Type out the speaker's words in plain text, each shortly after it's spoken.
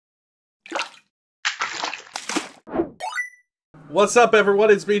What's up,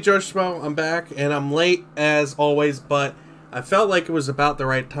 everyone? It's me, Schmmo. I'm back, and I'm late as always, but I felt like it was about the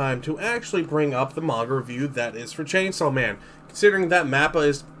right time to actually bring up the manga review that is for Chainsaw Man, considering that Mappa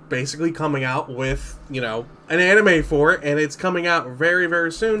is basically coming out with, an anime for it, and it's coming out very,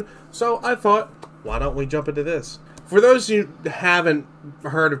 very soon, so I thought, why don't we jump into this? For those who haven't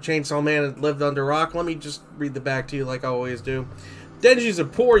heard of Chainsaw Man and lived under a rock, let me just read the back to you like I always do. Denji's a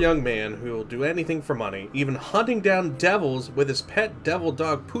poor young man who will do anything for money, even hunting down devils with his pet devil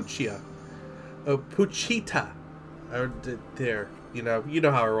dog Puchita. There, you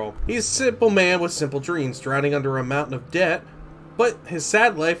know how I roll. He's a simple man with simple dreams, drowning under a mountain of debt, but his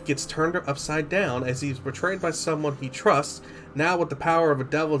sad life gets turned upside down as he's betrayed by someone he trusts. Now with the power of a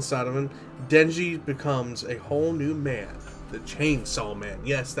devil inside of him, Denji becomes a whole new man. The Chainsaw Man.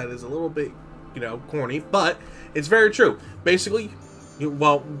 Yes, that is a little bit, corny, but it's very true. Basically,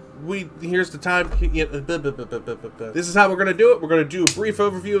 well, here's the time. This is how we're going to do it. We're going to do a brief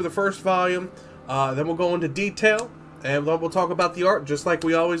overview of the first volume. Then we'll go into detail. And then we'll talk about the art, just like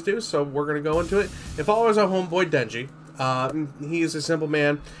we always do. So we're going to go into it. It follows our homeboy Denji. He is a simple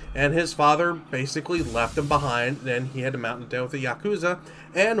man. And his father basically left him behind. And he had to mount down with the Yakuza.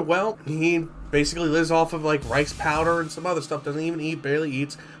 And, well, he basically lives off of, like, rice powder and some other stuff. Doesn't even eat, barely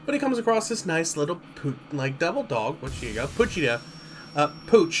eats. But he comes across this nice little, devil dog. Which, here you go. Puchita.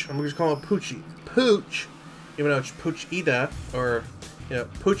 Pooch. I'm just calling it Poochie. Pooch. Even though it's Puchita, or,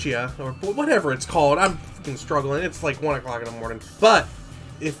 Puchia, or whatever it's called. I'm fucking struggling. It's like 1 o'clock in the morning. But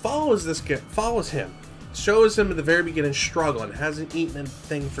it follows this kid, follows him. Shows him at the very beginning struggling. Hasn't eaten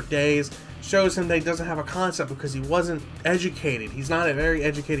anything for days. Shows him that he doesn't have a concept because he wasn't educated. He's not a very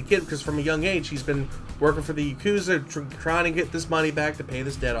educated kid because from a young age he's been working for the Yakuza, trying to get this money back to pay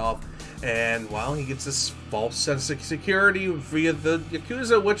this debt off. And, well, he gets this false sense of security via the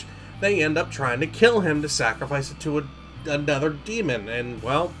Yakuza, which they end up trying to kill him to sacrifice it to another demon. And,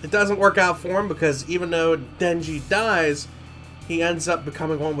 well, it doesn't work out for him because even though Denji dies, he ends up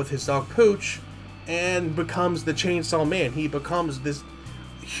becoming one with his dog Pooch and becomes the Chainsaw Man. He becomes this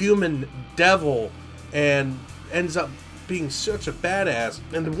human devil and ends up being such a badass.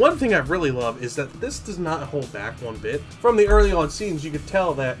 And the one thing I really love is that this does not hold back one bit. From the early on scenes, you could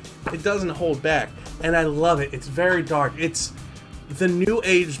tell that it doesn't hold back, and I love it. It's very dark. It's the new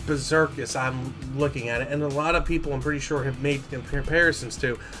age Berserkus. I'm looking at it, and a lot of people, I'm pretty sure, have made comparisons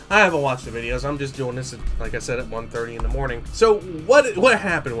to. I haven't watched the videos. I'm just doing this, like I said, at 1:30 in the morning. So what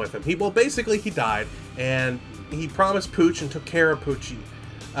happened with him? Basically he died, and he promised Pooch and took care of Poochie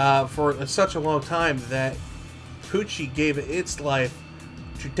for such a long time that Poochie gave its life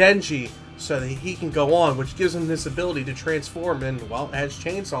to Denji so that he can go on, which gives him this ability to transform and, well, has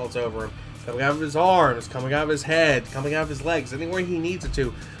chainsaws over him, coming out of his arms, coming out of his head, coming out of his legs, anywhere he needs it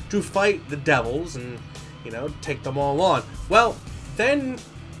to fight the devils and, take them all on. Well, then,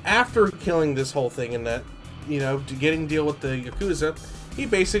 after killing this whole thing and that, to getting deal with the Yakuza, he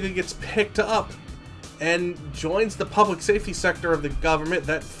basically gets picked up and joins the public safety sector of the government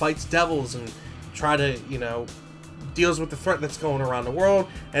that fights devils and try to, deals with the threat that's going around the world,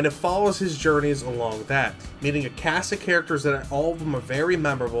 and it follows his journeys along that, meeting a cast of characters that all of them are very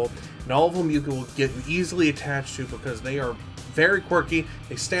memorable, and all of them you will get easily attached to because they are very quirky.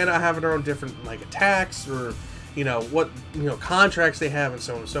 They stand out having their own different, attacks, or, contracts they have, and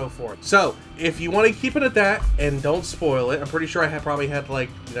so on and so forth. So, if you want to keep it at that, and don't spoil it, I'm pretty sure I probably had,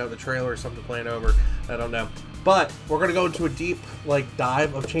 the trailer or something playing over, I don't know. But, we're going to go into a deep,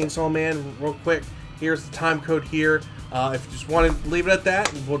 dive of Chainsaw Man real quick. Here's the time code here. If you just want to leave it at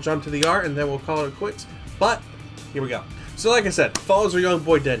that, we'll jump to the art and then we'll call it quits. But, here we go. So like I said, follows our young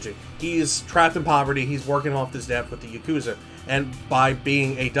boy Denji. He's trapped in poverty. He's working off this debt with the Yakuza. And by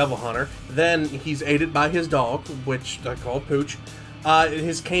being a devil hunter, then he's aided by his dog, which I call Pooch.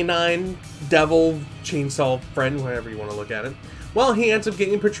 His canine devil chainsaw friend, whatever you want to look at it. Well, he ends up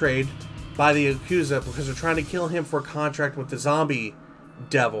getting betrayed by the Yakuza because they're trying to kill him for a contract with the zombie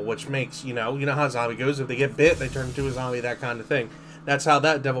devil, which makes, you know how zombie goes. If they get bit, they turn into a zombie, that kind of thing. That's how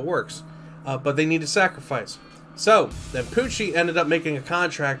that devil works. But they need to sacrifice. So, then Poochie ended up making a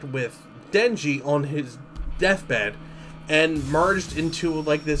contract with Denji on his deathbed and merged into,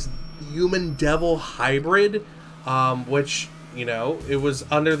 this human-devil hybrid, which, it was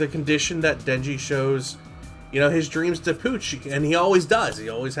under the condition that Denji shows, his dreams to Poochie, and he always does. He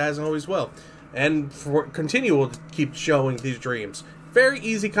always has and always will. And continue to keep showing these dreams. Very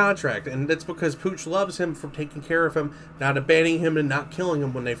easy contract, and that's because Pooch loves him for taking care of him, not abandoning him and not killing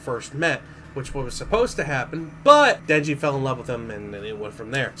him when they first met, which was supposed to happen, but Denji fell in love with him, and then it went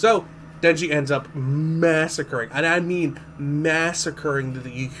from there. So, Denji ends up massacring, and I mean massacring the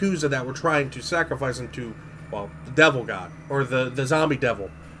Yakuza that were trying to sacrifice him to well, the devil god, or the zombie devil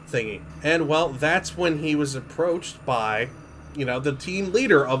thingy. And, well, that's when he was approached by, you know, the team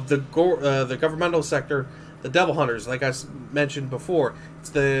leader of the governmental sector, the Devil Hunters. Like I mentioned before, it's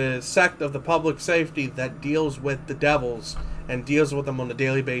the sect of the public safety that deals with the devils and deals with them on a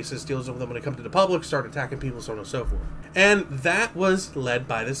daily basis, deals with them when they come to the public, start attacking people, so on and so forth. And that was led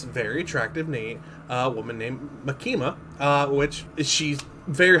by this very attractive woman named Makima, which she's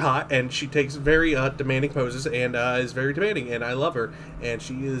very hot, and she takes very demanding poses, and is very demanding, and I love her, and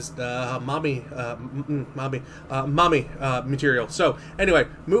she is mommy material. So anyway,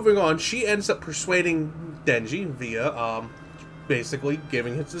 moving on, she ends up persuading Denji via basically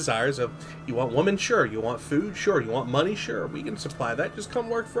giving his desires of, you want women? Sure. You want food? Sure. You want money? Sure. We can supply that. Just come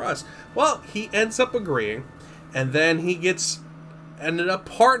work for us. Well, he ends up agreeing, and then he ended up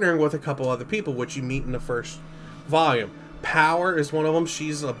partnering with a couple other people, which you meet in the first volume. Power is one of them.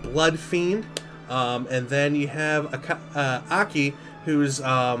 She's a blood fiend. And then you have Aki, who's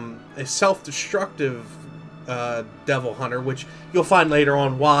a self-destructive devil hunter, which you'll find later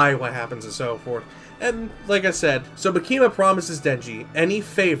on what happens and so forth. And like I said, so Makima promises Denji any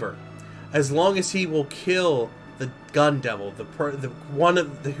favor as long as he will kill the gun devil, the one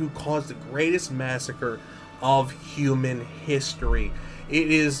who caused the greatest massacre of human history.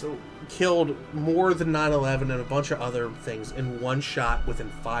 It is killed more than 9/11 and a bunch of other things in one shot within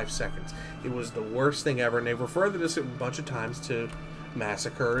 5 seconds. It was the worst thing ever, and they refer to this a bunch of times to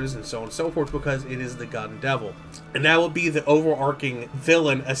massacres and so on and so forth because it is the gun devil. And that will be the overarching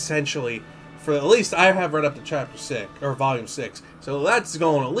villain, essentially, for at least I have read up to chapter 6, or volume 6. So that's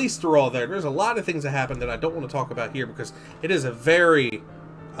going at least through all there. There's a lot of things that happen that I don't want to talk about here because it is a very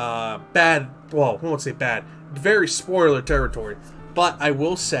bad, well, I won't say bad, very spoiler territory. But I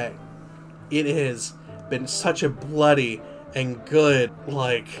will say, it has been such a bloody and good,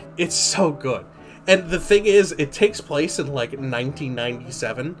 like, it's so good. And the thing is, it takes place in, like,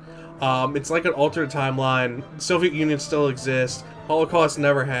 1997. It's like an alternate timeline. Soviet Union still exists. Holocaust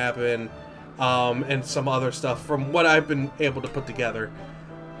never happened. And some other stuff from what I've been able to put together.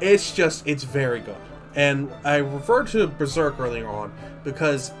 It's very good. And I referred to Berserk earlier on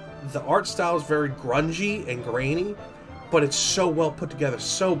because the art style is very grungy and grainy, but it's so well put together,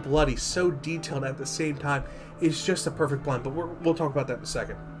 so bloody, so detailed at the same time. It's just a perfect blend, but we'll talk about that in a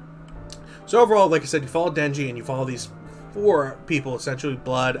second. So overall, like I said, you follow Denji and you follow these 4 people, essentially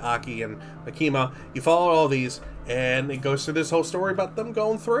Blood, Aki, and Makima. You follow all these, and it goes through this whole story about them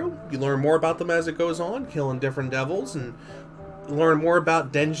going through. You learn more about them as it goes on, killing different devils, and learn more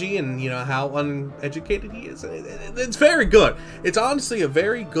about Denji and, you know, how uneducated he is. It's very good. It's honestly a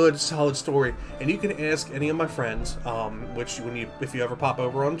very good, solid story, and you can ask any of my friends, which if you ever pop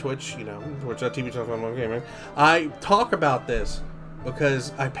over on Twitch, you know, twitch.tv/gaming, I talk about this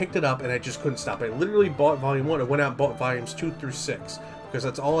because I picked it up and I just couldn't stop. I literally bought volume 1. I went out and bought volumes 2 through 6 because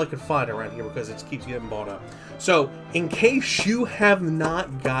that's all I could find around here because it keeps getting bought up. So, in case you have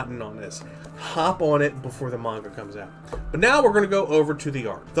not gotten on this, hop on it before the manga comes out. But now we're going to go over to the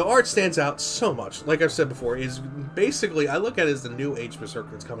art. The art stands out so much. Like I've said before, is basically, I look at it as the new age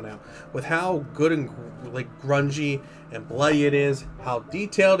Berserk that's coming out. With how good and like grungy and bloody it is, how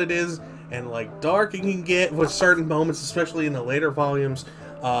detailed it is, and like dark it can get with certain moments, especially in the later volumes.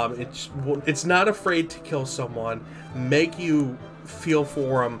 It's not afraid to kill someone, make you feel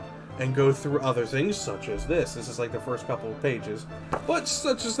for them, and go through other things such as this. This is like the first couple of pages, but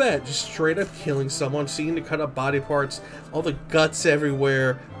such as that, just straight up killing someone, seeing to cut up body parts, all the guts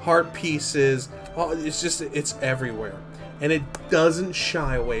everywhere, heart pieces. It's everywhere, and it doesn't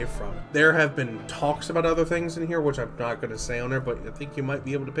shy away from it. There have been talks about other things in here, which I'm not going to say on there, but I think you might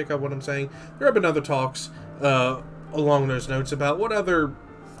be able to pick up what I'm saying. There have been other talks along those notes about what other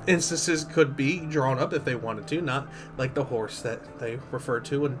instances could be drawn up if they wanted to, not like the horse that they referred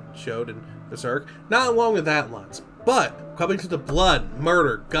to and showed in Berserk, not along with that lines. But coming to the blood,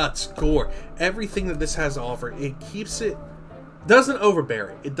 murder, guts, gore, everything that this has to offer, it doesn't overbear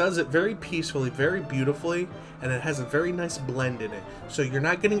it. It does it very peacefully, very beautifully, and it has a very nice blend in it. So you're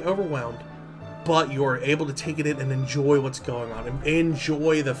not getting overwhelmed, but you're able to take it in and enjoy what's going on, and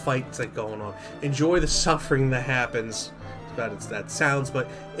enjoy the fights that go on, enjoy the suffering that happens. That sounds, but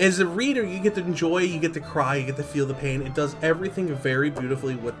as a reader, you get to enjoy, you get to cry, you get to feel the pain. It does everything very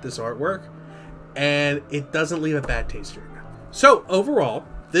beautifully with this artwork, and it doesn't leave a bad taste in your mouth. So overall,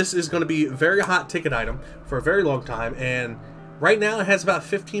 this is going to be a very hot ticket item for a very long time, and right now it has about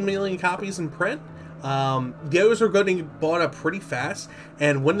 15 million copies in print. Those are going to get bought up pretty fast,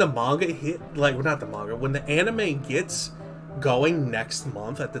 and when the manga hit, like, well, not the manga, when the anime gets going next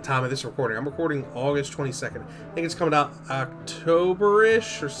month at the time of this recording. I'm recording August 22nd. I think it's coming out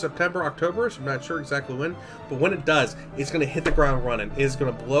October-ish or September, October-ish. I'm not sure exactly when. But when it does, it's going to hit the ground running. It's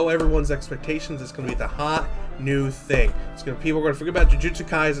going to blow everyone's expectations. It's going to be the hot new thing. People are going to forget about Jujutsu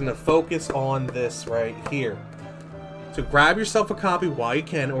Kaisen and focus on this right here. So grab yourself a copy while you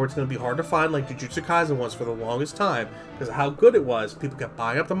can, or it's going to be hard to find like Jujutsu Kaisen was for the longest time because of how good it was. People kept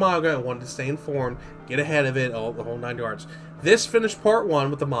buying up the manga and wanted to stay informed, get ahead of it, the whole 9 yards. This finished part 1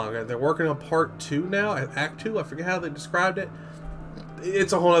 with the manga. They're working on part 2 now, Act 2. I forget how they described it.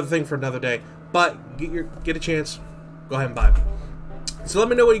 It's a whole other thing for another day. But get a chance, go ahead and buy it. So let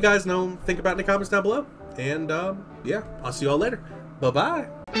me know what you guys think about in the comments down below. And yeah, I'll see you all later.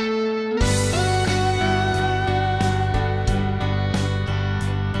 Bye-bye.